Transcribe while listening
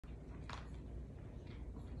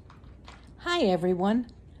Hi everyone,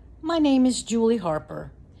 my name is Julie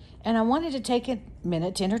Harper, and I wanted to take a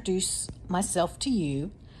minute to introduce myself to you.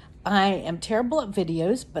 I am terrible at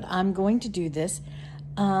videos, but I'm going to do this.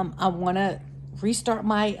 I want to restart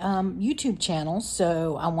my YouTube channel,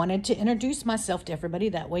 so I wanted to introduce myself to everybody,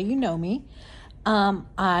 that way you know me.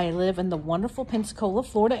 I live in the wonderful Pensacola,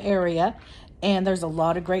 Florida area, and there's a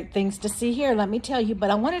lot of great things to see here, let me tell you.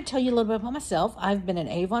 But I want to tell you a little bit about myself. I've been an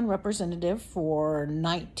Avon representative for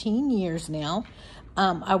 19 years now.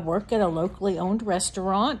 I work at a locally owned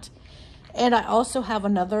restaurant, and I also have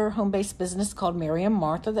another home-based business called Mary and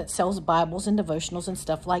Martha that sells Bibles and devotionals and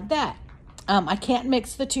stuff like that. I can't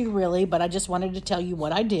mix the two really, but I just wanted to tell you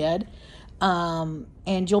what I did.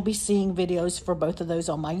 And you'll be seeing videos for both of those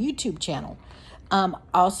on my YouTube channel.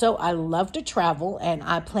 Also, I love to travel, and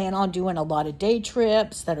I plan on doing a lot of day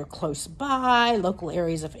trips that are close by, local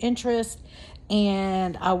areas of interest,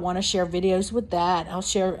 and I want to share videos with that. I'll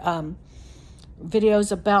share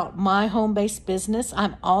videos about my home-based business.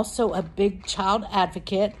 I'm also a big child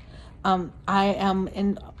advocate. I am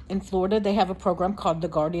in Florida. They have a program called the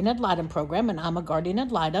Guardian Ad Litem program, and I'm a Guardian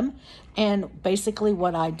Ad Litem. And basically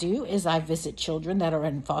what I do is I visit children that are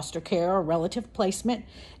in foster care or relative placement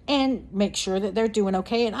and make sure that they're doing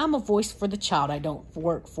okay. And I'm a voice for the child. I don't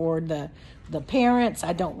work for the parents.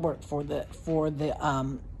 I don't work for the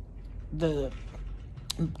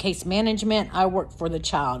case management. I work for the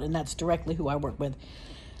child, and that's directly who I work with.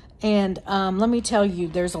 And let me tell you,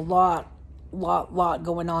 there's a lot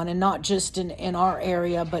going on, and not just in our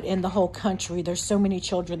area, but in the whole country. There's so many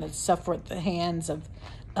children that suffer at the hands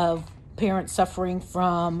of parents suffering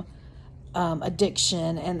from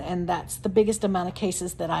addiction, and that's the biggest amount of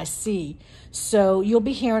cases that I see. So you'll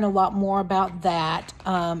be hearing a lot more about that,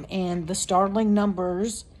 and the startling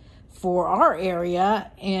numbers for our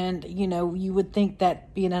area. And you know, you would think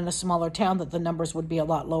that being in a smaller town that the numbers would be a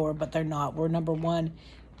lot lower, but they're not. We're number one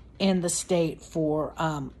in the state for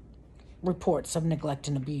reports of neglect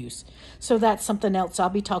and abuse. So that's something else I'll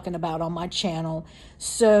be talking about on my channel.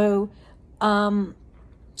 So I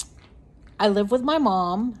live with my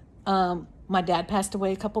mom. My dad passed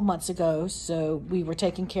away a couple months ago, so we were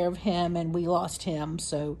taking care of him, and we lost him.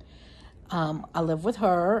 So I live with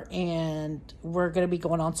her, and we're going to be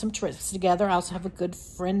going on some trips together. I also have a good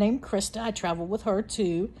friend named Krista. I travel with her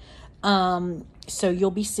too. So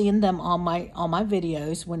you'll be seeing them on my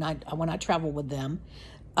videos when I travel with them.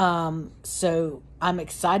 So I'm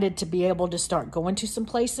excited to be able to start going to some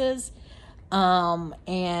places.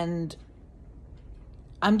 And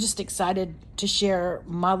I'm just excited to share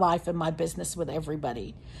my life and my business with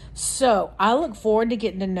everybody. So I look forward to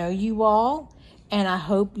getting to know you all, and I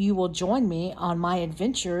hope you will join me on my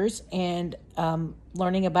adventures and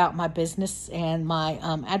learning about my business and my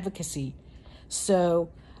advocacy. So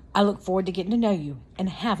I look forward to getting to know you, and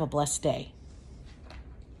have a blessed day.